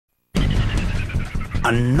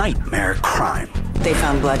A nightmare crime. They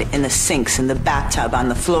found blood in the sinks, in the bathtub, on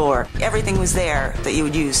the floor. Everything was there that you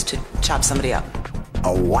would use to chop somebody up.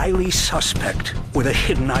 A wily suspect with a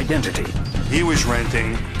hidden identity. He was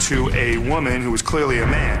renting to a woman who was clearly a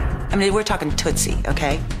man. I mean, we're talking Tootsie,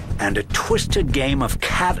 okay? And a twisted game of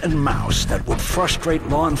cat and mouse that would frustrate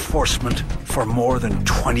law enforcement for more than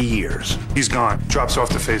 20 years. He's gone, drops off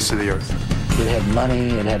the face of the earth. It had money,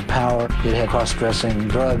 it had power, it had cross-dressing,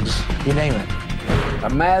 drugs, you name it. A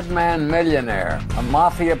madman millionaire, a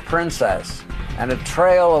mafia princess, and a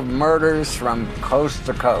trail of murders from coast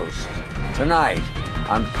to coast. Tonight,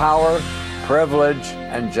 on Power, Privilege,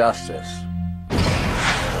 and Justice.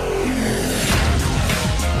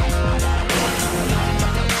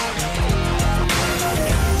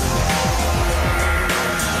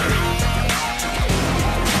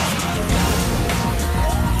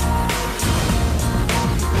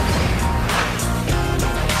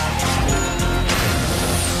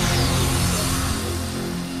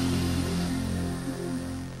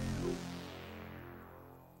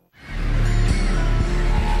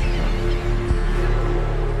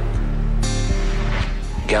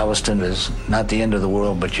 Galveston is not the end of the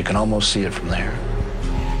world, but you can almost see it from there.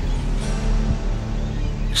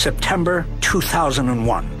 September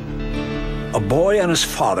 2001. A boy and his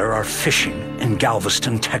father are fishing in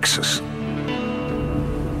Galveston, Texas.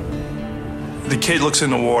 The kid looks in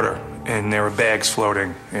the water, and there are bags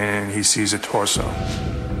floating, and he sees a torso.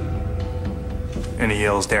 And he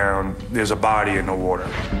yells down, "There's a body in the water."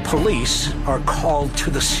 Police are called to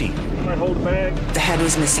the scene. The head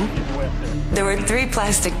was missing. There were 3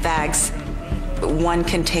 plastic bags. One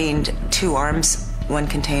contained 2 arms, one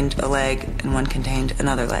contained a leg, and one contained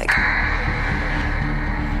another leg.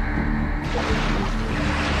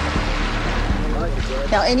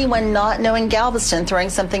 Now, anyone not knowing Galveston throwing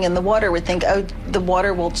something in the water would think, oh, the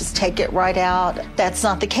water will just take it right out. That's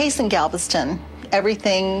not the case in Galveston.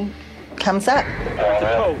 Everything comes up.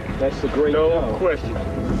 That's the great question.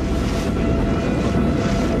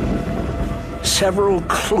 Several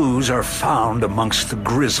clues are found amongst the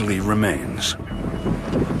grisly remains.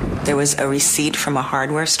 There was a receipt from a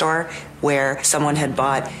hardware store where someone had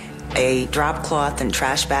bought a drop cloth and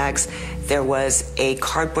trash bags. There was a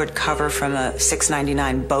cardboard cover from a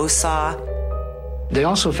 $6.99 bow saw. They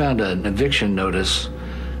also found an eviction notice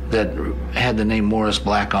that had the name Morris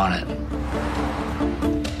Black on it.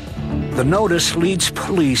 The notice leads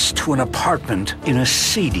police to an apartment in a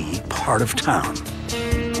seedy part of town.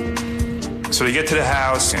 So they get to the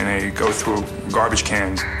house, and they go through garbage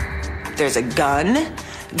cans. There's a gun,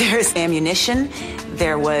 there's ammunition,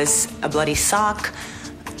 there was a bloody sock,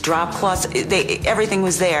 drop cloths. Everything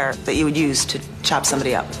was there that you would use to chop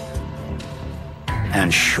somebody up.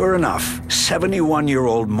 And sure enough,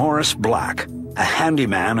 71-year-old Morris Black, a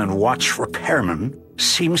handyman and watch repairman,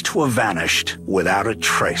 seems to have vanished without a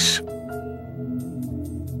trace.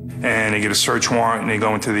 And they get a search warrant, and they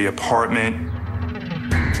go into the apartment.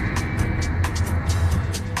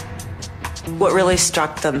 What really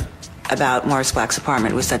struck them about Morris Black's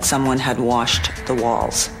apartment was that someone had washed the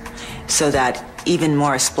walls so that even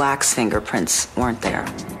Morris Black's fingerprints weren't there.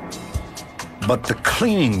 But the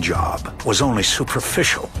cleaning job was only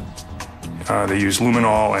superficial. They used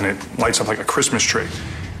luminol, and it lights up like a Christmas tree.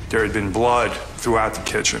 There had been blood throughout the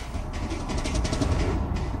kitchen.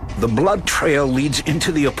 The blood trail leads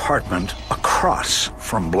into the apartment across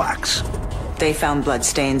from Black's. They found blood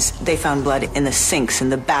stains. They found blood in the sinks,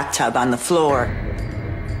 in the bathtub, on the floor.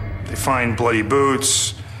 They find bloody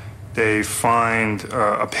boots. They find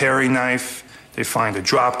a paring knife. They find a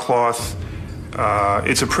drop cloth.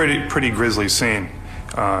 It's a pretty grisly scene.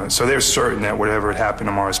 So they're certain that whatever had happened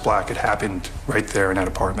to Morris Black had happened right there in that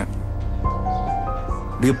apartment.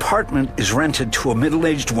 The apartment is rented to a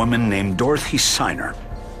middle-aged woman named Dorothy Siner,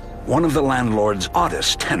 one of the landlord's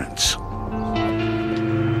oddest tenants.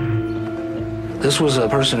 This was a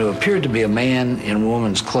person who appeared to be a man in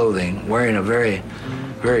woman's clothing, wearing a very,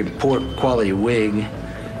 very poor quality wig,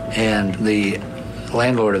 and the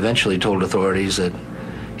landlord eventually told authorities that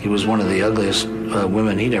he was one of the ugliest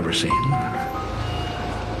women he'd ever seen.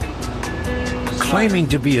 Claiming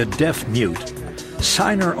to be a deaf mute,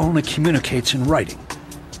 Siner only communicates in writing.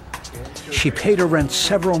 She paid her rent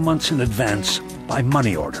several months in advance by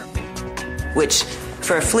money order. Which,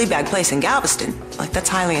 for a flea bag place in Galveston, that's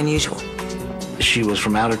highly unusual. She was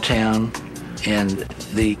from out of town, and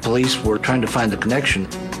the police were trying to find the connection,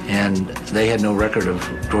 and they had no record of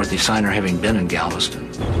Dorothy Siner having been in Galveston.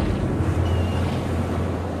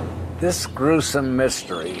 This gruesome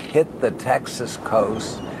mystery hit the Texas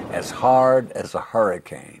coast as hard as a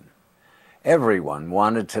hurricane. Everyone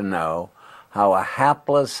wanted to know how a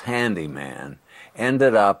hapless handyman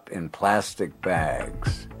ended up in plastic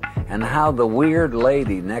bags, and how the weird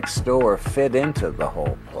lady next door fit into the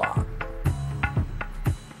whole plot.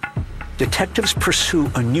 Detectives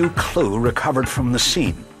pursue a new clue recovered from the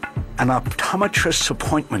scene, an optometrist's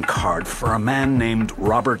appointment card for a man named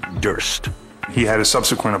Robert Durst. He had a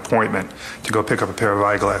subsequent appointment to go pick up a pair of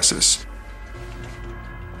eyeglasses.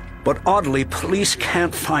 But oddly, police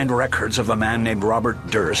can't find records of a man named Robert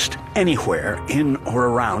Durst anywhere in or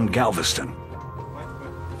around Galveston.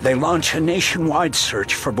 They launch a nationwide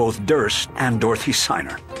search for both Durst and Dorothy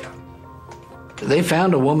Siner. They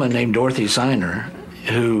found a woman named Dorothy Siner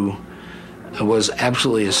who was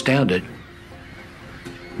absolutely astounded.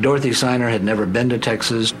 Dorothy Siner had never been to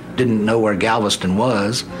Texas, didn't know where Galveston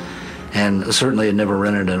was, and certainly had never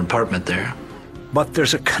rented an apartment there. But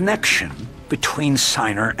there's a connection between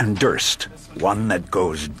Siner and Durst, one that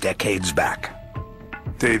goes decades back.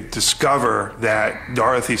 They discover that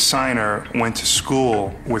Dorothy Siner went to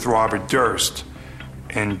school with Robert Durst,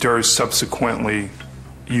 and Durst subsequently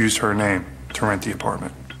used her name to rent the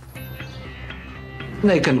apartment.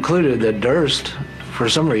 They concluded that Durst, for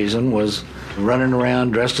some reason, was running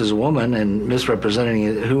around dressed as a woman and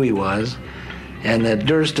misrepresenting who he was, and that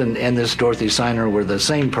Durst and this Dorothy Siner were the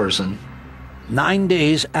same person. 9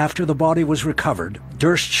 days after the body was recovered,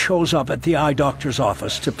 Durst shows up at the eye doctor's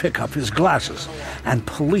office to pick up his glasses, and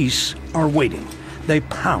police are waiting. They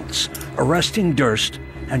pounce, arresting Durst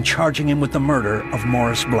and charging him with the murder of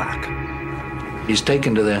Morris Black. He's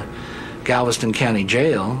taken to the Galveston County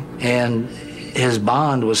Jail, and his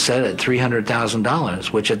bond was set at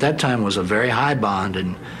 $300,000, which at that time was a very high bond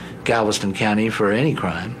in Galveston County for any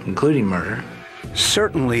crime, including murder.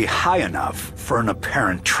 Certainly high enough for an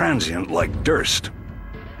apparent transient like Durst.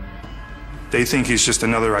 They think he's just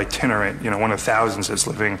another itinerant, one of thousands that's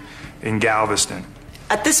living in Galveston.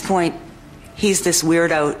 At this point, he's this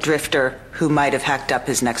weirdo drifter who might have hacked up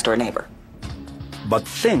his next-door neighbor. But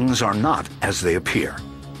things are not as they appear.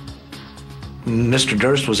 Mr.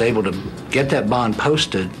 Durst was able to get that bond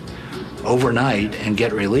posted overnight and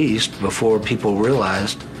get released before people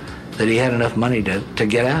realized that he had enough money to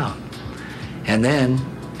get out. And then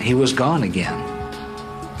he was gone again.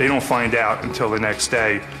 They don't find out until the next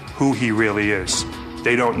day who he really is.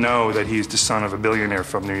 They don't know that he's the son of a billionaire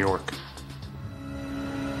from New York.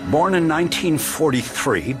 Born in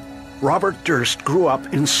 1943, Robert Durst grew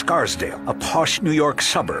up in Scarsdale, a posh New York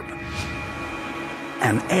suburb,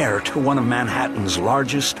 and heir to one of Manhattan's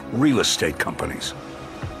largest real estate companies.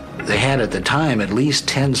 They had at the time at least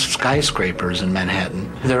 10 skyscrapers in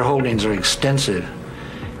Manhattan. Their holdings are extensive,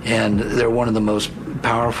 and they're one of the most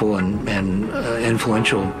powerful and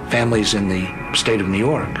influential families in the state of New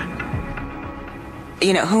York.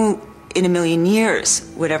 Who in a million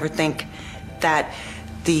years would ever think that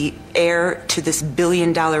the heir to this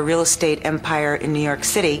billion-dollar real estate empire in New York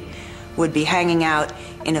City would be hanging out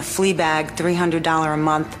in a flea bag, $300 a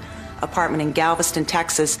month apartment in Galveston,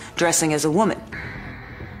 Texas, dressing as a woman?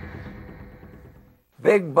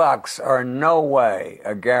 Big bucks are no way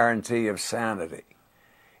a guarantee of sanity.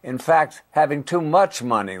 In fact, having too much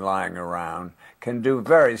money lying around can do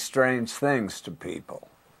very strange things to people.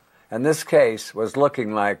 And this case was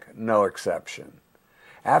looking like no exception.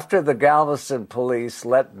 After the Galveston police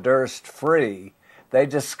let Durst free, they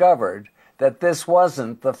discovered that this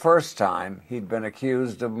wasn't the first time he'd been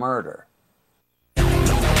accused of murder.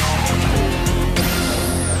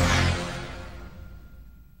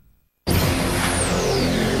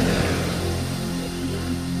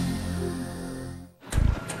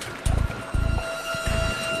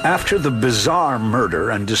 After the bizarre murder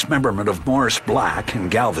and dismemberment of Morris Black in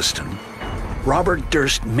Galveston, Robert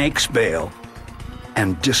Durst makes bail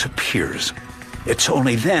and disappears. It's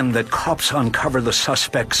only then that cops uncover the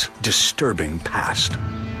suspect's disturbing past.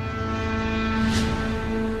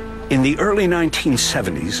 In the early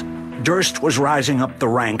 1970s, Durst was rising up the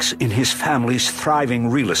ranks in his family's thriving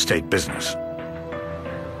real estate business.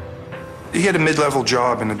 He had a mid-level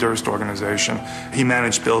job in the Durst organization. He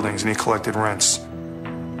managed buildings and he collected rents.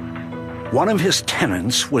 One of his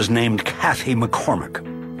tenants was named Kathy McCormick.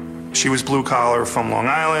 She was blue-collar from Long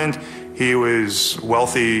Island. He was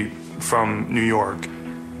wealthy from New York.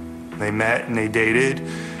 They met and they dated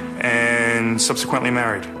and subsequently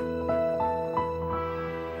married.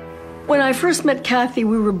 When I first met Kathy,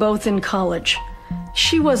 we were both in college.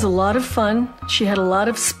 She was a lot of fun. She had a lot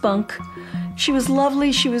of spunk. She was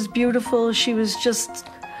lovely. She was beautiful. She was just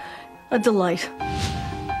a delight.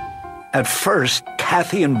 At first,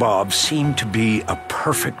 Kathy and Bob seemed to be a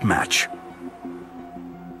perfect match.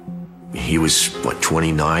 He was,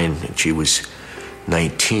 29, and she was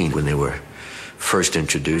 19 when they were first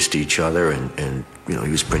introduced to each other, and you know,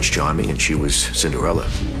 he was Prince Charming and she was Cinderella.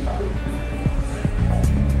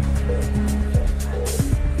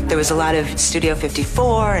 There was a lot of Studio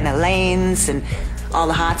 54 and Elaine's and all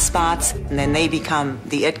the hot spots, and then they become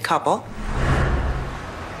the it couple.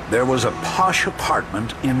 There was a posh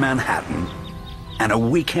apartment in Manhattan and a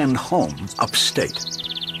weekend home upstate.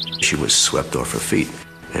 She was swept off her feet,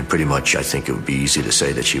 and pretty much I think it would be easy to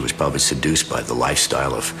say that she was probably seduced by the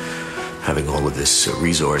lifestyle of having all of this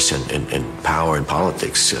resource and power and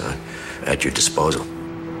politics at your disposal.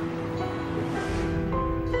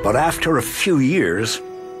 But after a few years,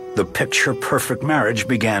 the picture-perfect marriage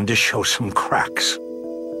began to show some cracks.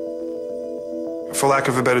 For lack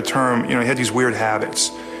of a better term, you know, he had these weird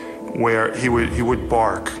habits where he would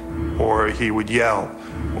bark, or he would yell,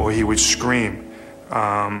 or he would scream.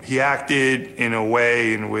 He acted in a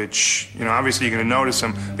way in which, you know, obviously you're going to notice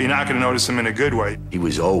him, but you're not going to notice him in a good way. He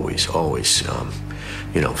was always,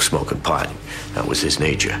 you know, smoking pot. That was his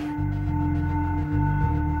nature.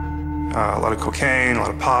 A lot of cocaine, a lot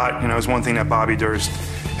of pot. You know, it was one thing that Bobby Durst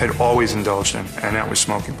had always indulged in, and that was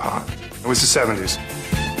smoking pot. It was the 70s.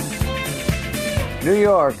 New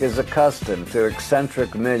York is accustomed to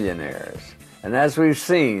eccentric millionaires, and as we've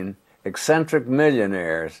seen, eccentric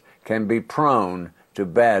millionaires can be prone to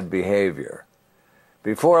bad behavior.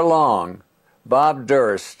 Before long, Bob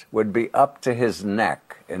Durst would be up to his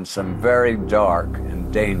neck in some very dark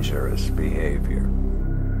and dangerous behavior.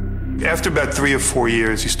 After about 3 or 4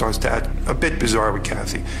 years, he starts to act a bit bizarre with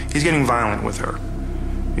Kathy. He's getting violent with her.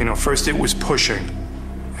 You know, first it was pushing,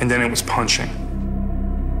 and then it was punching.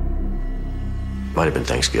 Might have been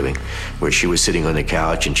Thanksgiving, where she was sitting on the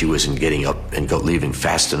couch and she wasn't getting up and leaving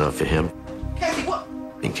fast enough for him. Kathy, what?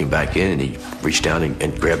 He came back in and he reached down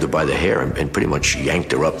and grabbed her by the hair and pretty much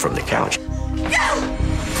yanked her up from the couch.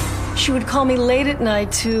 No! She would call me late at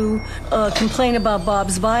night to complain about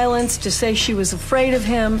Bob's violence, to say she was afraid of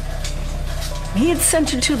him. He had sent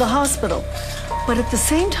her to the hospital, but at the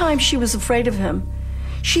same time she was afraid of him,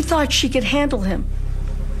 she thought she could handle him.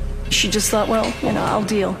 She just thought, well, you know, I'll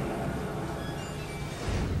deal.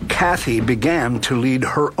 Kathy began to lead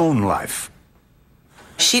her own life.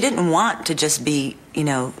 She didn't want to just be, you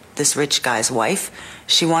know, this rich guy's wife.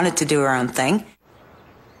 She wanted to do her own thing.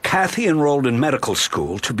 Kathy enrolled in medical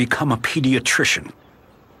school to become a pediatrician.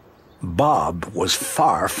 Bob was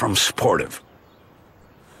far from supportive.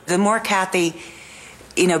 The more Kathy,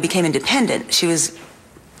 you know, became independent, she was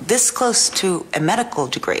this close to a medical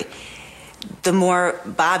degree, the more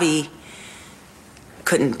Bobby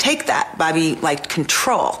couldn't take that. Bobby liked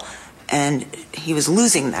control, and he was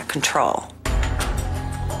losing that control.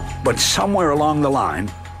 But somewhere along the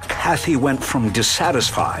line, Kathy went from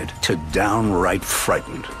dissatisfied to downright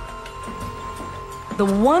frightened. The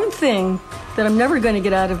one thing that I'm never going to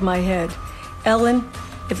get out of my head, Ellen,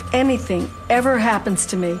 if anything ever happens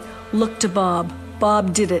to me, look to Bob.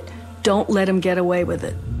 Bob did it. Don't let him get away with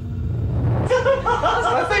it.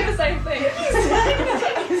 I say the same thing.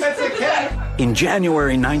 That's okay. In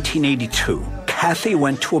January 1982, Kathy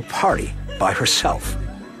went to a party by herself.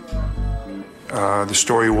 The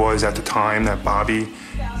story was at the time that Bobby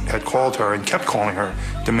had called her and kept calling her,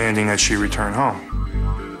 demanding that she return home.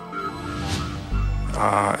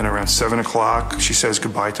 And around 7 o'clock, she says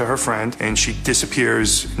goodbye to her friend, and she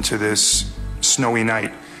disappears into this snowy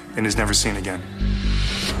night and is never seen again.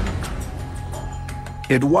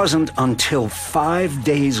 It wasn't until 5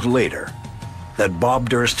 days later that Bob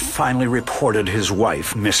Durst finally reported his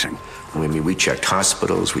wife missing. I mean, we checked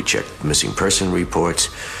hospitals, we checked missing person reports,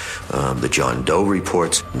 the John Doe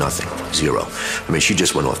reports, nothing, zero. I mean, she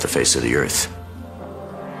just went off the face of the earth.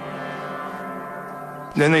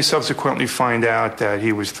 Then they subsequently find out that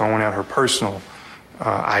he was throwing out her personal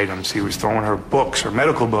items. He was throwing her books, her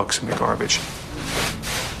medical books, in the garbage.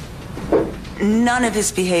 None of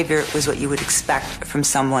his behavior was what you would expect from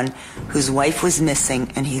someone whose wife was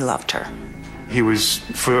missing and he loved her. He was,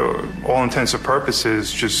 for all intents and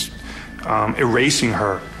purposes, just erasing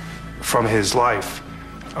her from his life.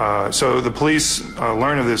 So the police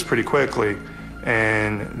learn of this pretty quickly,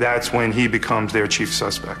 and that's when he becomes their chief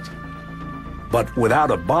suspect. But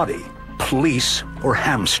without a body, police were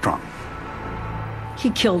hamstrung. He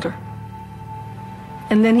killed her.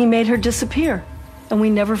 And then he made her disappear, and we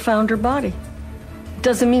never found her body.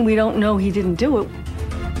 Doesn't mean we don't know he didn't do it.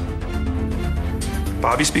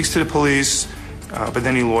 Bobby speaks to the police, but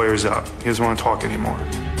then he lawyers up. He doesn't want to talk anymore.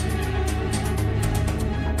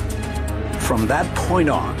 From that point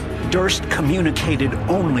on, Durst communicated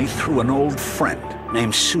only through an old friend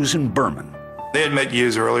named Susan Berman. They had met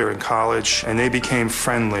years earlier in college, and they became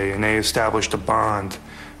friendly, and they established a bond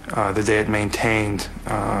that they had maintained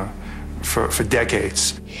for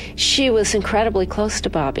decades. She was incredibly close to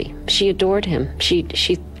Bobby. She adored him. She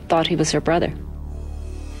thought he was her brother.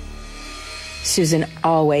 Susan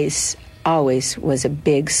always was a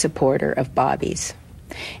big supporter of Bobby's.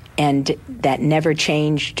 And that never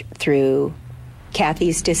changed through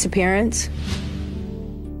Kathy's disappearance.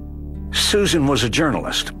 Susan was a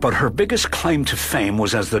journalist, but her biggest claim to fame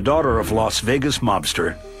was as the daughter of Las Vegas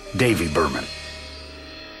mobster Davy Berman.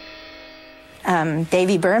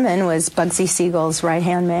 Davy Berman was Bugsy Siegel's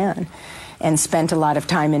right-hand man and spent a lot of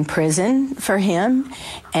time in prison for him.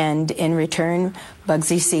 And in return,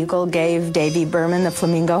 Bugsy Siegel gave Davy Berman the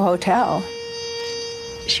Flamingo Hotel.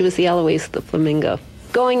 She was the Eloise of the Flamingo.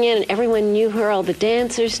 Going in, everyone knew her, all the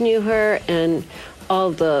dancers knew her, and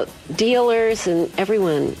all the dealers and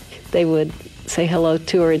everyone. They would say hello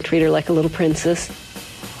to her and treat her like a little princess.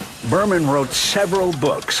 Berman wrote several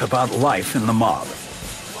books about life in the mob.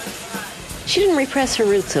 She didn't repress her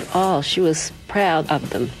roots at all. She was proud of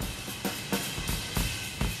them.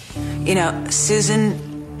 You know,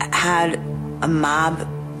 Susan had a mob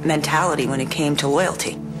mentality when it came to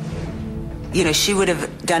loyalty. You know, she would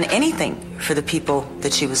have done anything for the people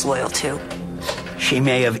that she was loyal to. She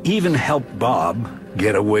may have even helped Bob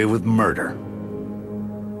get away with murder.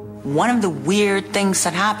 One of the weird things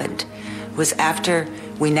that happened was after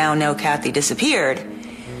we now know Kathy disappeared,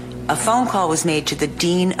 a phone call was made to the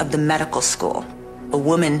dean of the medical school, a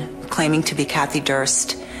woman claiming to be Kathy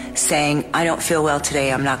Durst, saying, "I don't feel well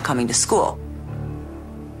today, I'm not coming to school."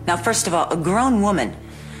 Now, first of all, a grown woman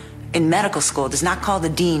in medical school does not call the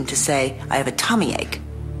dean to say, "I have a tummy ache."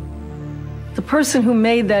 The person who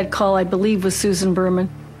made that call, I believe, was Susan Berman.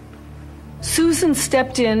 Susan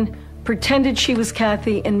stepped in, pretended she was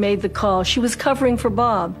Kathy, and made the call. She was covering for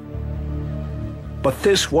Bob. But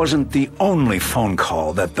this wasn't the only phone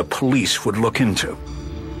call that the police would look into.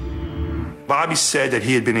 Bobby said that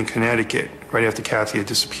he had been in Connecticut right after Kathy had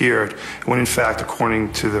disappeared, when in fact,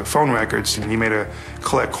 according to the phone records, he made a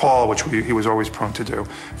collect call, which he was always prone to do,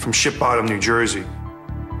 from Ship Bottom, New Jersey.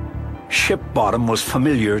 Ship Bottom was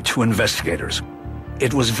familiar to investigators.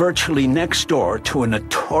 It was virtually next door to a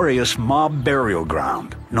notorious mob burial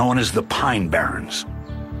ground known as the Pine Barrens.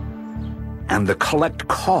 And the collect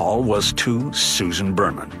call was to Susan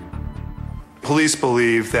Berman. Police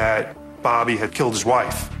believe that Bobby had killed his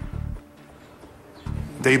wife.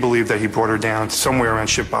 They believe that he brought her down somewhere around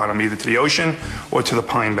Ship Bottom, either to the ocean or to the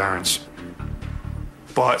Pine Barrens.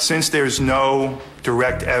 But since there's no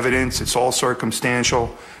direct evidence, it's all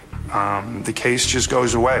circumstantial, the case just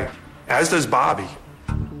goes away, as does Bobby.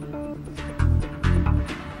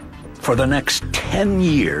 For the next 10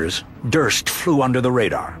 years, Durst flew under the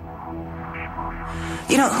radar.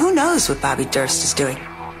 You know, who knows what Bobby Durst is doing?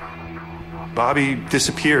 Bobby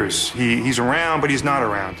disappears. He's around, but he's not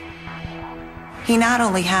around. He not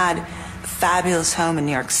only had a fabulous home in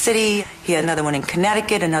New York City, he had another one in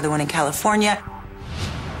Connecticut, another one in California.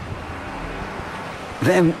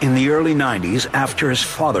 Then, in the early 90s, after his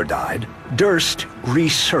father died, Durst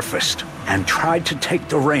resurfaced and tried to take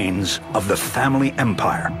the reins of the family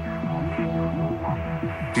empire.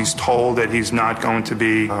 He's told that he's not going to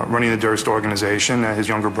be running the Durst organization that his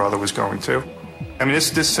younger brother was going to. I mean,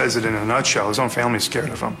 this says it in a nutshell. His own family's scared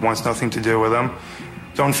of him, wants nothing to do with him.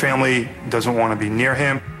 His own family doesn't want to be near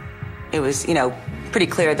him. It was, you know, pretty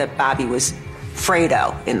clear that Bobby was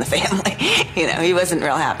Fredo in the family. You know, he wasn't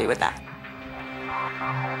real happy with that.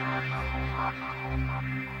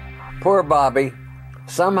 Poor Bobby.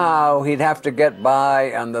 Somehow he'd have to get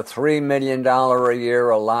by on the $3 million a year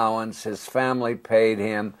allowance his family paid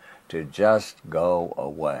him to just go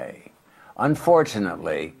away.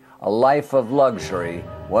 Unfortunately, a life of luxury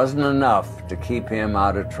wasn't enough to keep him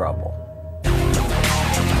out of trouble.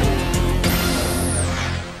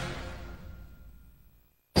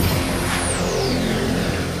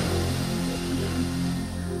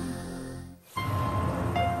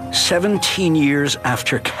 "17 years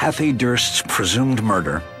after Kathy Durst's presumed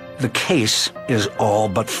murder, the case is all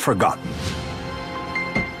but forgotten.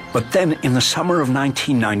 But then, in the summer of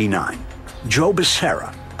 1999, Joe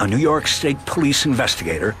Becerra, a New York State police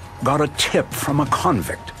investigator, got a tip from a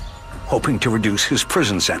convict, hoping to reduce his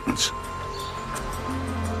prison sentence.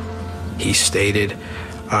 He stated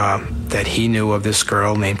that he knew of this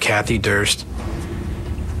girl named Kathy Durst,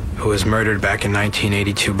 who was murdered back in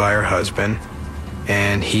 1982 by her husband,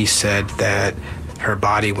 and he said that her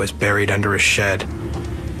body was buried under a shed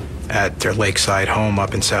at their lakeside home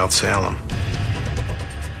up in South Salem.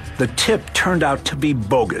 The tip turned out to be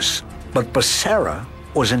bogus, but Becerra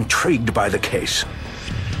was intrigued by the case.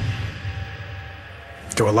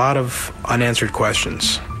 There were a lot of unanswered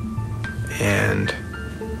questions, and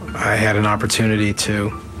I had an opportunity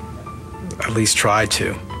to at least try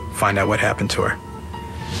to find out what happened to her.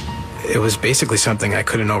 It was basically something I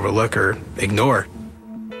couldn't overlook or ignore.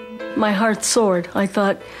 My heart soared. I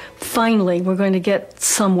thought, finally, we're going to get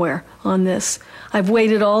somewhere on this. I've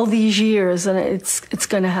waited all these years, and it's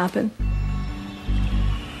going to happen.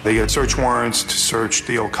 They get search warrants to search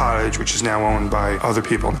the old cottage, which is now owned by other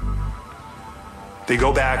people. They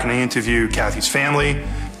go back and they interview Kathy's family.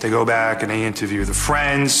 They go back and they interview the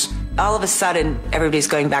friends. All of a sudden, everybody's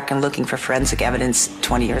going back and looking for forensic evidence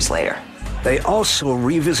 20 years later. They also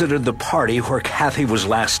revisited the party where Kathy was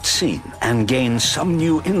last seen and gained some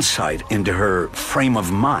new insight into her frame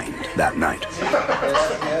of mind that night.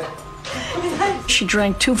 She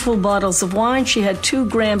drank 2 full bottles of wine. She had 2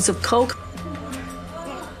 grams of coke.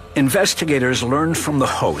 Investigators learned from the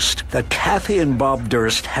host that Kathy and Bob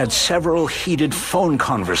Durst had several heated phone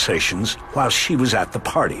conversations while she was at the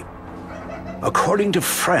party. According to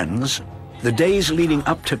friends, the days leading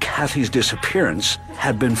up to Kathy's disappearance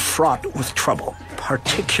had been fraught with trouble,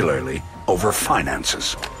 particularly over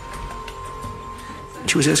finances.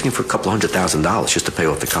 She was asking for a couple $100,000 just to pay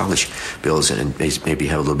off the college bills and maybe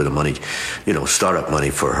have a little bit of money, startup money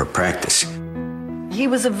for her practice. He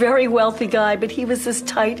was a very wealthy guy, but he was as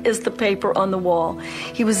tight as the paper on the wall.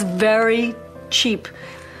 He was very cheap.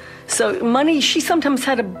 So she sometimes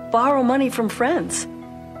had to borrow money from friends.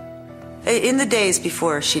 In the days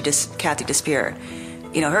before Kathy disappeared,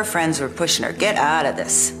 her friends were pushing her, get out of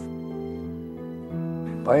this.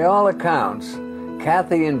 By all accounts,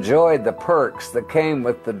 Kathy enjoyed the perks that came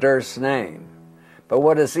with the Durst name. But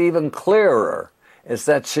what is even clearer is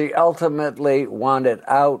that she ultimately wanted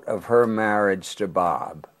out of her marriage to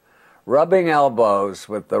Bob. Rubbing elbows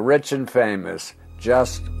with the rich and famous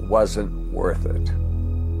just wasn't worth it.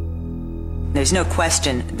 There's no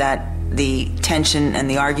question that the tension and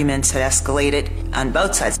the arguments had escalated on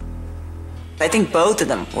both sides. I think both of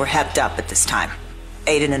them were hepped up at this time,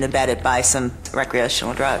 aided and abetted by some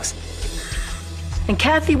recreational drugs. And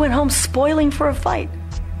Kathy went home spoiling for a fight.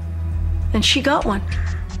 And she got one.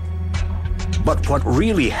 But what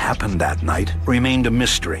really happened that night remained a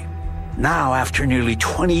mystery. Now, after nearly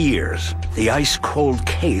 20 years, the ice-cold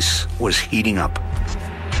case was heating up.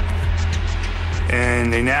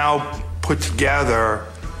 And they now put together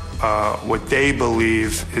what they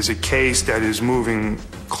believe is a case that is moving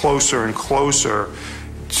closer and closer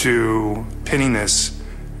to pinning this,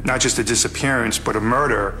 not just a disappearance, but a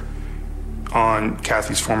murder on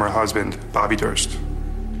Kathy's former husband, Bobby Durst.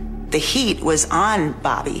 The heat was on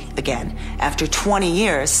Bobby again. After 20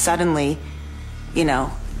 years, suddenly, the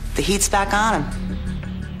heat's back on him.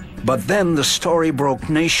 But then the story broke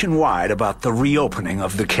nationwide about the reopening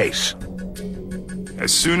of the case.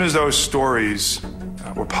 As soon as those stories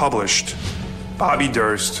were published, Bobby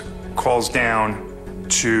Durst calls down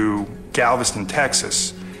to Galveston,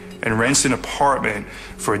 Texas, and rents an apartment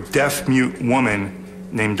for a deaf-mute woman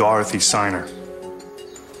named Dorothy Siner.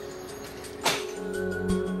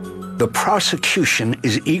 The prosecution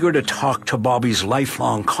is eager to talk to Bobby's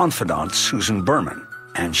lifelong confidant, Susan Berman,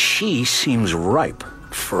 and she seems ripe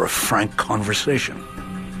for a frank conversation.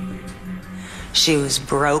 She was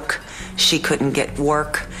broke. She couldn't get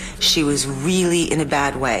work. She was really in a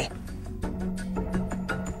bad way.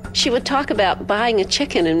 She would talk about buying a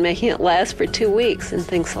chicken and making it last for 2 weeks and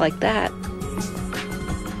things like that.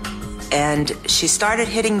 And she started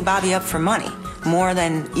hitting Bobby up for money, more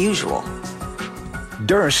than usual.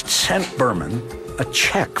 Durst sent Berman a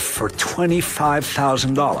check for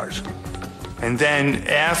 $25,000. And then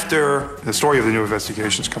after the story of the new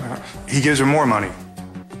investigations come out, he gives her more money.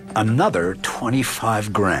 Another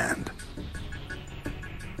 $25,000.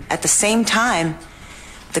 At the same time,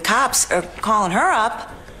 the cops are calling her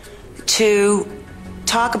up to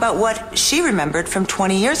talk about what she remembered from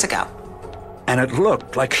 20 years ago. And it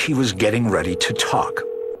looked like she was getting ready to talk.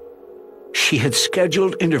 She had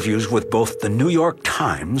scheduled interviews with both the New York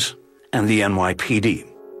Times and the NYPD.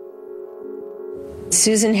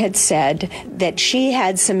 Susan had said that she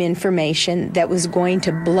had some information that was going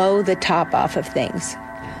to blow the top off of things.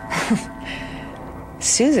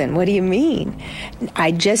 Susan, what do you mean?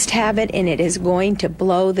 I just have it and it is going to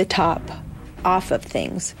blow the top off of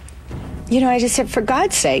things. I just said, for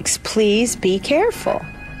God's sakes, please be careful.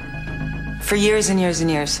 For years and years and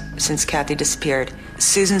years since Kathy disappeared,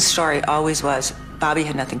 Susan's story always was Bobby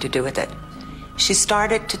had nothing to do with it. She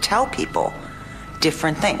started to tell people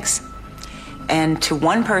different things. And to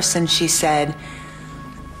one person she said,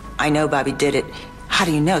 I know Bobby did it. How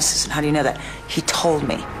do you know, Susan? How do you know that? He told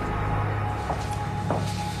me.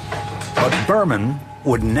 But Berman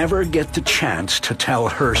would never get the chance to tell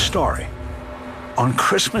her story. On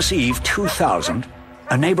Christmas Eve 2000,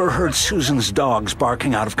 A neighbor heard Susan's dogs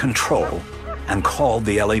barking out of control and called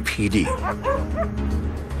the LAPD.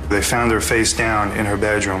 They found her face down in her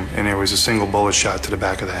bedroom, and there was a single bullet shot to the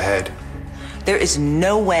back of the head. There is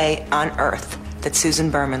no way on earth that Susan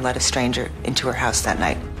Berman let a stranger into her house that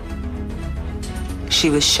night. She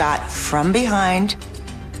was shot from behind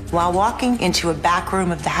while walking into a back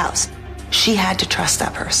room of the house. She had to trust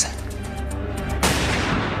that person.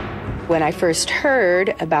 When I first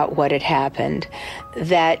heard about what had happened,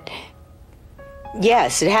 that,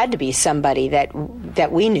 yes, it had to be somebody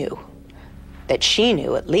that we knew, that she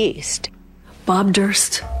knew at least. Bob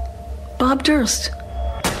Durst. Bob Durst.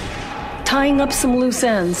 Tying up some loose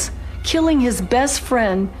ends, killing his best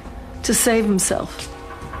friend to save himself.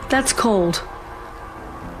 That's cold.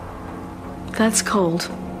 That's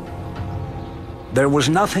cold. There was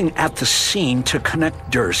nothing at the scene to connect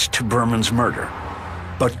Durst to Berman's murder,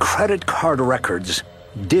 but credit card records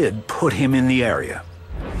did put him in the area.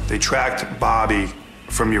 They tracked Bobby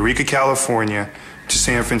from Eureka, California to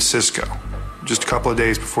San Francisco just a couple of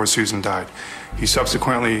days before Susan died. He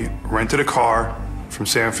subsequently rented a car from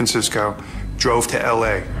San Francisco, drove to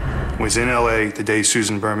LA, was in LA the day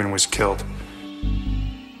Susan Berman was killed.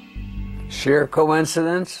 Sheer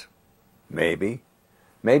coincidence? Maybe.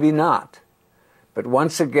 Maybe not. But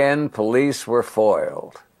once again, police were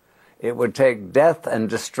foiled. It would take death and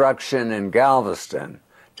destruction in Galveston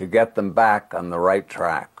to get them back on the right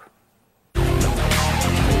track.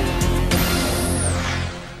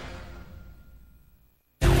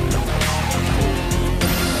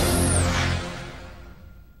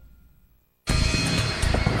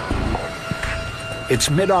 It's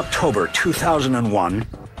mid-October 2001,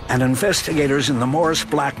 and investigators in the Morris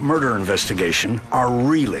Black murder investigation are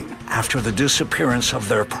reeling after the disappearance of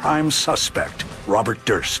their prime suspect, Robert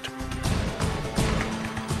Durst.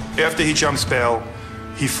 After he jumps bail,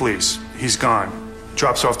 he flees. He's gone.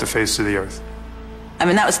 Drops off the face of the earth. I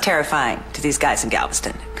mean, that was terrifying to these guys in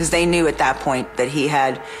Galveston, because they knew at that point that he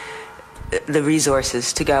had the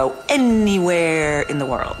resources to go anywhere in the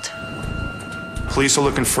world. Police are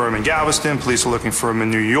looking for him in Galveston. Police are looking for him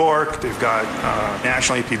in New York. They've got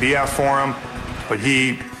national APB out for him, but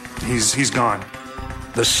he's gone.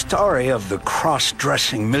 The story of the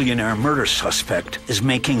cross-dressing millionaire murder suspect is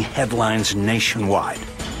making headlines nationwide.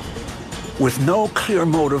 With no clear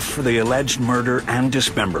motive for the alleged murder and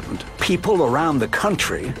dismemberment, people around the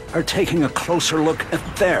country are taking a closer look at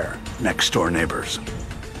their next-door neighbors.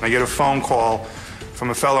 I get a phone call from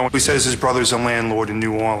a fellow who says his brother's a landlord in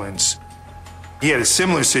New Orleans. He had a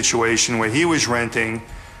similar situation where he was renting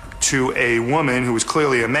to a woman who was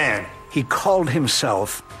clearly a man. He called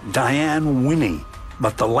himself Diane Winnie,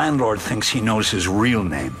 but the landlord thinks he knows his real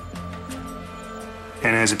name.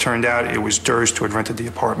 And as it turned out, it was Durst who had rented the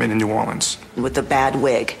apartment in New Orleans. With the bad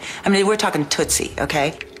wig. I mean, we're talking Tootsie,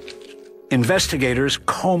 okay? Investigators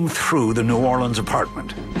comb through the New Orleans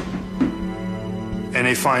apartment. And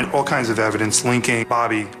they find all kinds of evidence linking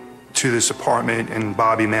Bobby to this apartment and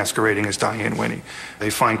Bobby masquerading as Diane Winnie. They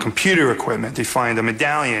find computer equipment. They find a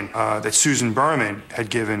medallion that Susan Berman had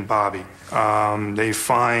given Bobby. They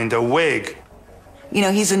find a wig. You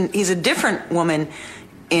know, he's a different woman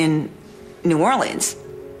in New Orleans.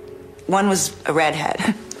 One was a redhead.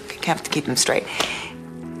 Have to keep them straight.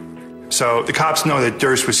 So the cops know that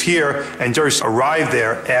Durst was here, and Durst arrived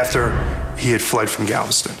there after he had fled from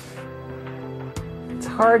Galveston. It's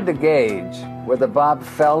hard to gauge whether Bob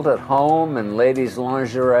felt at home in ladies'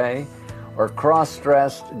 lingerie or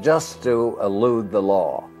cross-dressed just to elude the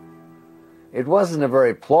law. It wasn't a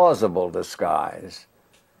very plausible disguise,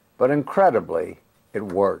 but incredibly, it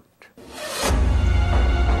worked.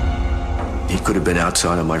 He could have been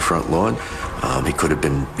outside on my front lawn. He could have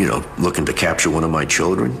been, looking to capture one of my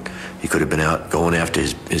children. He could have been out going after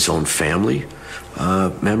his own family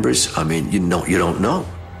members. I mean, you don't know.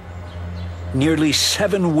 Nearly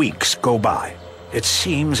 7 weeks go by. It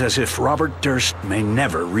seems as if Robert Durst may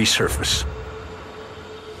never resurface.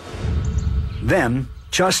 Then,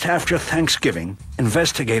 just after Thanksgiving,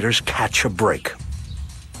 investigators catch a break.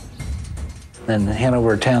 In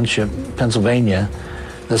Hanover Township, Pennsylvania,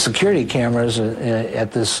 the security cameras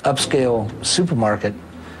at this upscale supermarket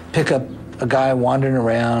pick up a guy wandering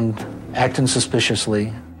around, acting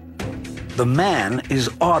suspiciously. The man is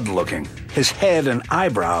odd-looking, his head and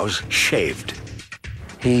eyebrows shaved.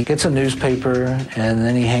 He gets a newspaper, and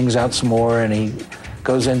then he hangs out some more, and he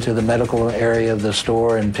goes into the medical area of the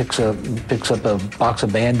store and picks up a box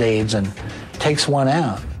of Band-Aids and takes one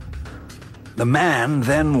out. The man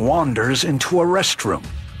then wanders into a restroom.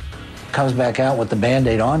 Comes back out with the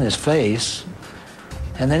Band-Aid on his face,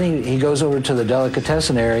 and then he goes over to the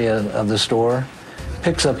delicatessen area of the store,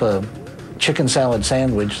 picks up a chicken salad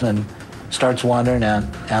sandwich, then starts wandering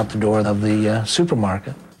out the door of the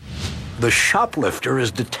supermarket. The shoplifter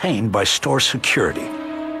is detained by store security.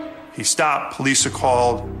 He stopped, police are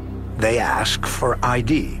called. They ask for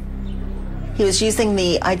ID. He was using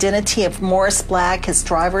the identity of Morris Black, his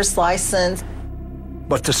driver's license.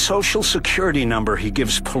 But the social security number he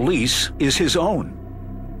gives police is his own.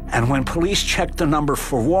 And when police check the number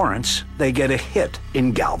for warrants, they get a hit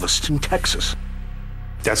in Galveston, Texas.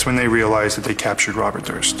 That's when they realized that they captured Robert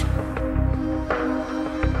Durst.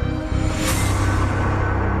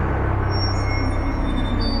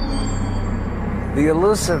 The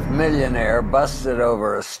elusive millionaire busted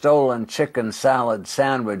over a stolen chicken salad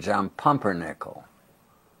sandwich on Pumpernickel.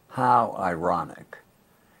 How ironic.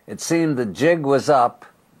 It seemed the jig was up,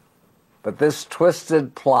 but this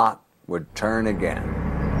twisted plot would turn again.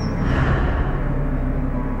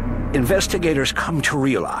 Investigators come to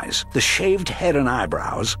realize the shaved head and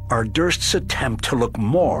eyebrows are Durst's attempt to look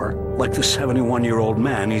more like the 71-year-old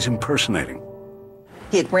man he's impersonating.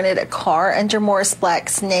 He had rented a car under Morris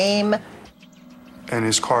Black's name. And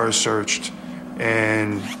his car is searched,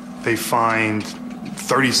 and they find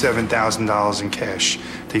 $37,000 in cash.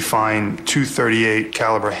 They find two .38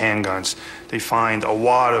 caliber handguns. They find a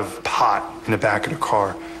wad of pot in the back of the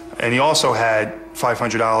car. And he also had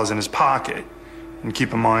 $500 in his pocket. And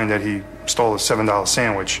keep in mind that he stole a $7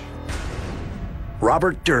 sandwich.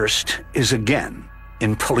 Robert Durst is again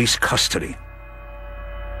in police custody.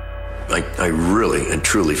 I really and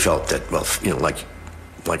truly felt that, well, you know,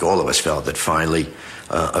 like all of us felt, that finally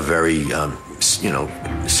a very,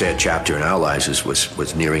 sad chapter in our lives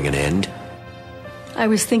was nearing an end. I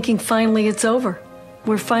was thinking, finally it's over.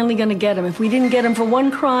 We're finally going to get him. If we didn't get him for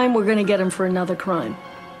one crime, we're going to get him for another crime.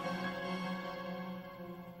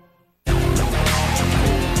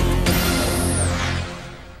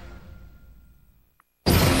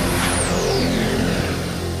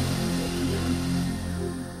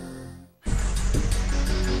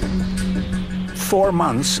 Four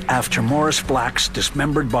months after Morris Black's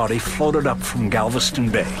dismembered body floated up from Galveston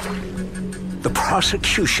Bay, the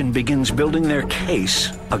prosecution begins building their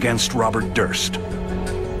case against Robert Durst.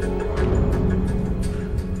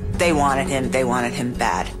 They wanted him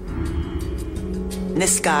bad.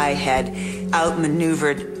 This guy had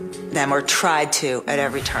outmaneuvered them, or tried to, at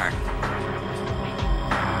every turn.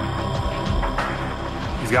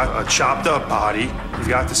 You've got a chopped up body, you've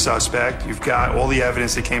got the suspect, you've got all the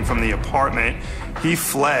evidence that came from the apartment. He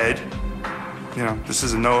fled. You know, this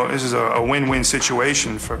is a win-win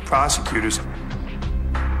situation for prosecutors.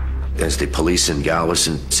 As the police in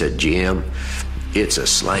Galveston said, Jim, it's a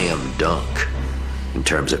slam dunk in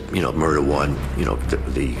terms of, murder one,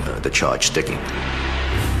 the charge sticking.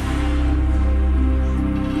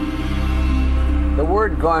 The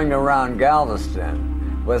word going around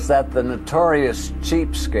Galveston was that the notorious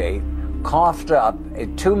cheapskate coughed up a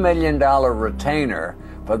 $2 million retainer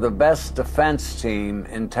for the best defense team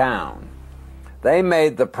in town. They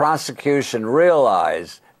made the prosecution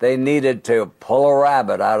realize they needed to pull a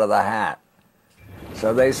rabbit out of the hat.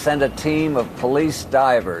 So they sent a team of police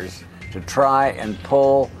divers to try and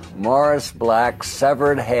pull Morris Black's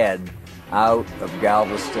severed head out of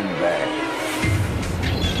Galveston Bay.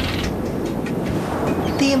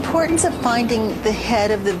 The importance of finding the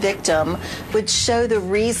head of the victim would show the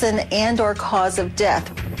reason and/or cause of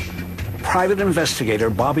death. Private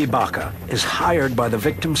investigator Bobby Baca is hired by the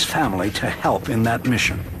victim's family to help in that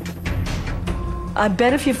mission. I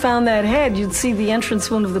bet if you found that head, you'd see the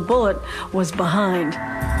entrance wound of the bullet was behind.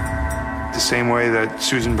 The same way that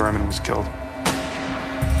Susan Berman was killed.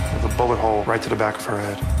 With a bullet hole right to the back of her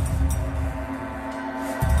head.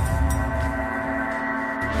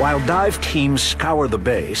 While dive teams scour the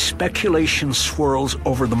bay, speculation swirls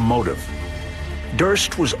over the motive.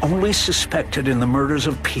 Durst was only suspected in the murders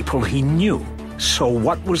of people he knew. So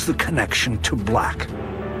what was the connection to Black?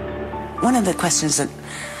 One of the questions that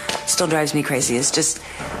still drives me crazy is just,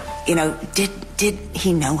 did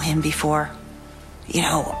he know him before?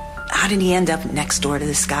 How did he end up next door to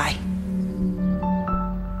this guy?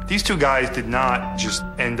 These two guys did not just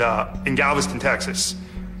end up in Galveston, Texas,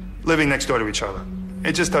 living next door to each other.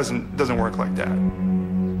 It just doesn't work like that.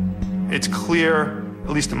 It's clear, at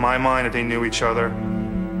least in my mind, that they knew each other.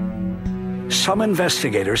 Some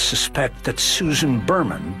investigators suspect that Susan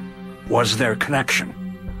Berman was their connection.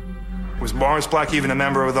 Was Morris Black even a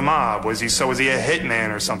member of the mob? Was he a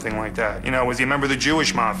hitman or something like that? Was he a member of the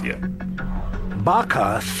Jewish mafia?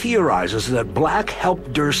 Baca theorizes that Black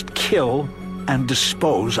helped Durst kill and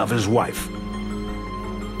dispose of his wife.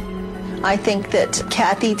 I think that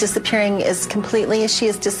Kathy disappearing as completely as she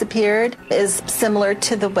has disappeared is similar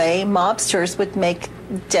to the way mobsters would make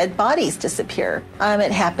dead bodies disappear.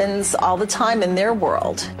 It happens all the time in their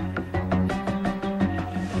world.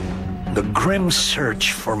 The grim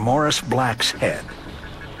search for Morris Black's head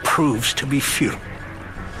proves to be futile.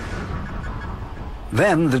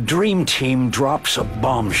 Then the dream team drops a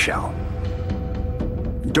bombshell.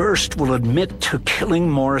 Durst will admit to killing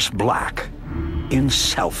Morris Black in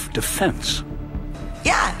self-defense.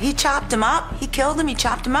 Yeah, he chopped him up. He killed him, he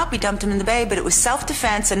chopped him up, he dumped him in the bay, but it was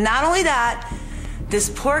self-defense. And not only that, this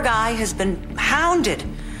poor guy has been hounded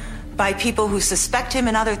by people who suspect him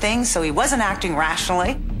in other things, so he wasn't acting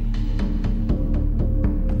rationally.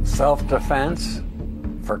 Self-defense?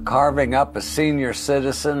 For carving up a senior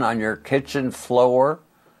citizen on your kitchen floor?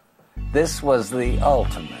 This was the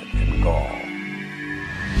ultimate in gall.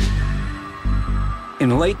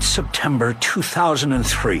 In late September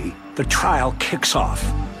 2003, the trial kicks off.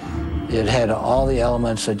 It had all the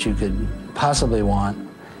elements that you could possibly want.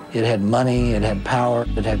 It had money, it had power,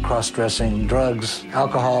 it had cross-dressing, drugs,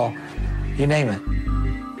 alcohol, you name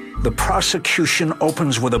it. The prosecution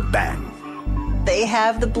opens with a bang. They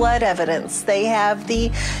have the blood evidence. They have the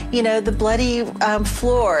bloody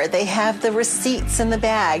floor. They have the receipts in the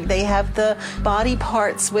bag. They have the body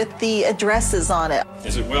parts with the addresses on it.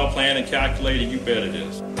 Is it well planned and calculated? You bet it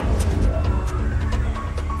is.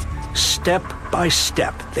 Step by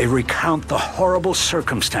step, they recount the horrible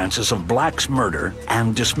circumstances of Black's murder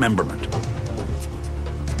and dismemberment.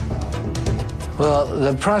 Well,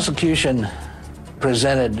 the prosecution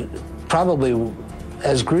presented probably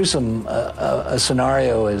as gruesome a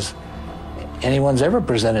scenario as anyone's ever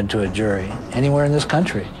presented to a jury anywhere in this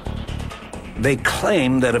country. They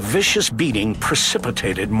claim that a vicious beating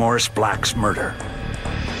precipitated Morris Black's murder.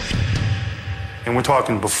 And we're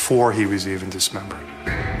talking before he was even dismembered.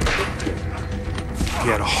 He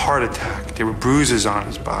had a heart attack. There were bruises on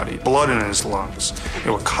his body, blood in his lungs.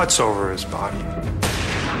 There were cuts over his body.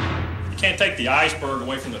 You can't take the iceberg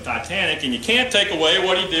away from the Titanic, and you can't take away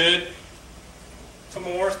what he did to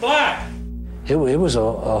Morris Black. It was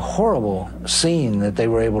a horrible scene that they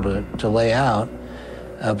were able to lay out,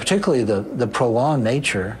 particularly the prolonged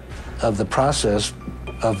nature of the process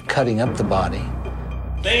of cutting up the body.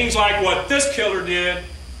 Things like what this killer did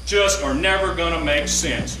just are never gonna make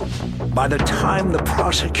sense. By the time the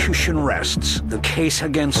prosecution rests, the case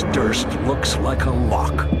against Durst looks like a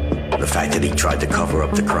lock. The fact that he tried to cover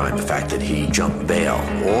up the crime, the fact that he jumped bail,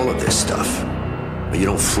 all of this stuff. But you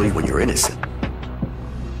don't flee when you're innocent.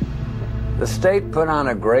 The state put on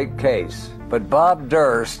a great case, but Bob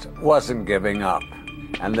Durst wasn't giving up,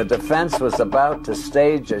 and the defense was about to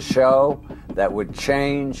stage a show that would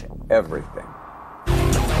change everything.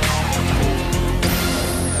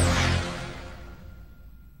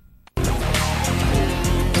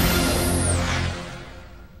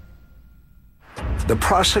 The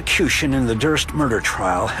prosecution in the Durst murder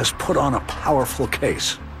trial has put on a powerful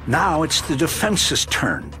case. Now it's the defense's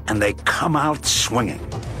turn, and they come out swinging.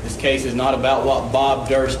 This case is not about what Bob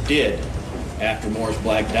Durst did after Morris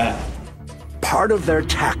Black died. Part of their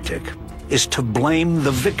tactic is to blame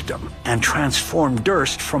the victim and transform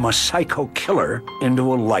Durst from a psycho killer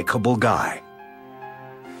into a likable guy.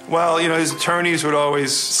 Well, his attorneys would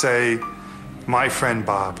always say, my friend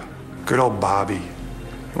Bob, good old Bobby.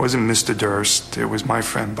 It wasn't Mr. Durst, it was my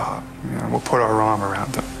friend Bob. We'll put our arm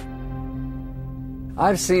around him.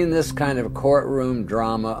 I've seen this kind of courtroom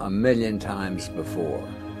drama a million times before.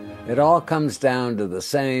 It all comes down to the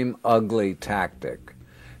same ugly tactic.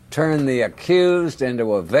 Turn the accused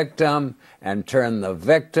into a victim and turn the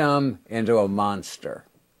victim into a monster.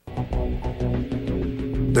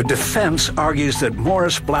 The defense argues that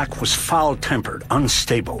Morris Black was foul-tempered,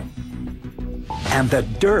 unstable, and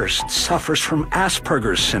that Durst suffers from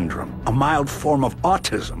Asperger's syndrome, a mild form of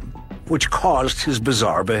autism, which caused his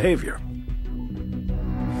bizarre behavior.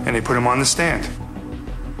 And they put him on the stand,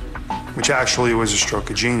 which actually was a stroke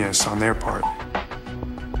of genius on their part.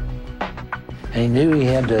 And he knew he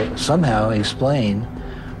had to somehow explain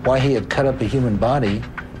why he had cut up a human body,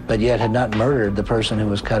 but yet had not murdered the person who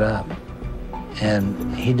was cut up.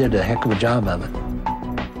 And he did a heck of a job of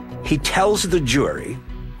it. He tells the jury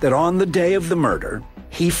that on the day of the murder,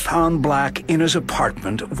 he found Black in his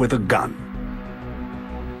apartment with a gun.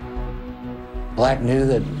 Black knew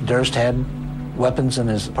that Durst had weapons in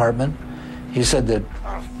his apartment. He said that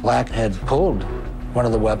Black had pulled one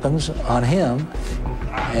of the weapons on him,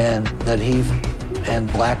 and that he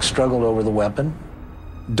and Black struggled over the weapon.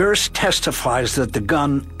 Durst testifies that the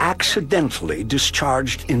gun accidentally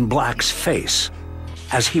discharged in Black's face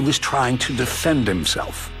as he was trying to defend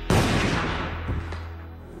himself.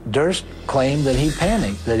 Durst claimed that he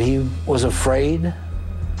panicked, that he was afraid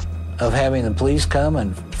of having the police come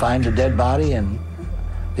and find a dead body and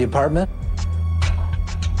the apartment?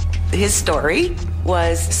 His story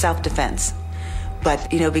was self-defense.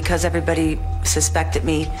 But, you know, because everybody suspected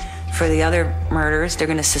me for the other murders, they're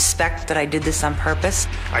going to suspect that I did this on purpose.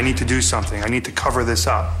 I need to do something. I need to cover this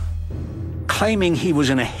up. Claiming he was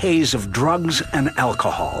in a haze of drugs and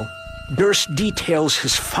alcohol, Durst details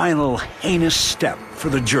his final heinous step for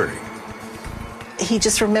the jury. He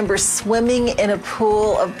just remembers swimming in a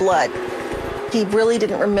pool of blood. He really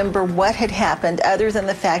didn't remember what had happened other than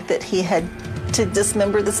the fact that he had to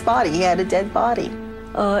dismember this body. He had a dead body.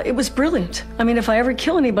 It was brilliant. I mean, if I ever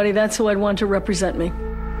kill anybody, that's who I'd want to represent me.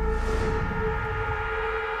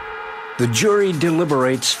 The jury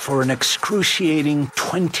deliberates for an excruciating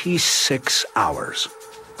 26 hours.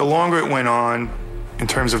 The longer it went on, in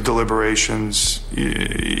terms of deliberations,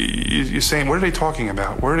 you're saying, what are they talking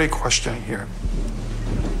about? What are they questioning here?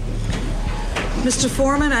 Mr.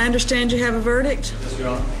 Foreman, I understand you have a verdict. Yes, Your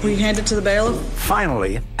Honor. Will you hand it to the bailiff?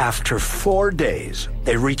 Finally, after 4 days,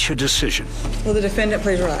 they reach a decision. Will the defendant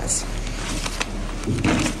please rise?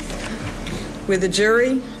 With the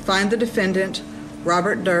jury, find the defendant,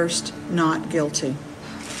 Robert Durst, not guilty.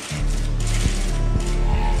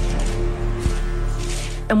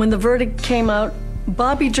 And when the verdict came out,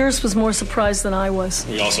 Bobby Durst was more surprised than I was.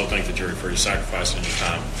 We also thank the jury for your sacrifice and your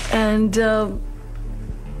time. And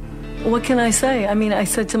what can I say? I mean, I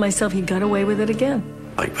said to myself, he got away with it again.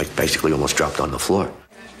 I basically almost dropped on the floor.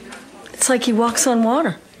 It's like he walks on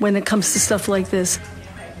water when it comes to stuff like this.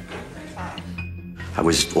 I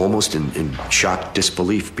was almost in shocked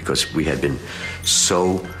disbelief because we had been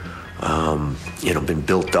so, been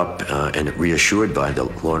built up and reassured by the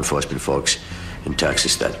law enforcement folks in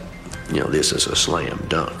Texas that, this is a slam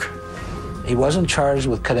dunk. He wasn't charged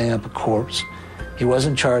with cutting up a corpse. He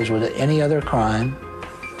wasn't charged with any other crime.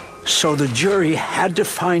 So the jury had to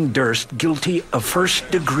find Durst guilty of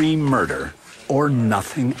first-degree murder or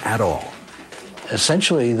nothing at all.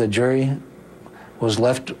 Essentially, the jury was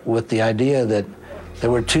left with the idea that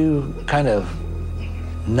there were two kind of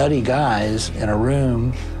nutty guys in a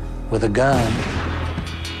room with a gun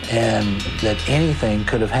and that anything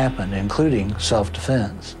could have happened, including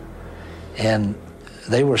self-defense. And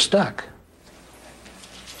they were stuck.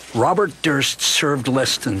 Robert Durst served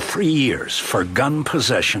less than 3 years for gun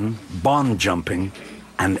possession, bond jumping,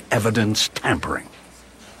 and evidence tampering.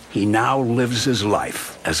 He now lives his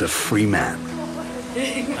life as a free man.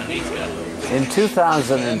 In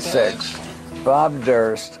 2006, Bob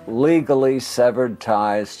Durst legally severed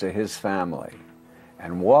ties to his family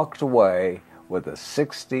and walked away with a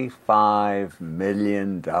 $65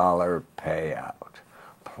 million payout.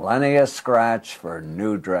 Plenty of scratch for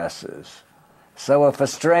new dresses. So if a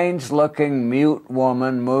strange-looking mute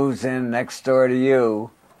woman moves in next door to you,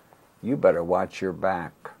 you better watch your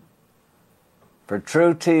back. For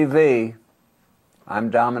True TV, I'm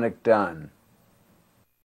Dominick Dunne.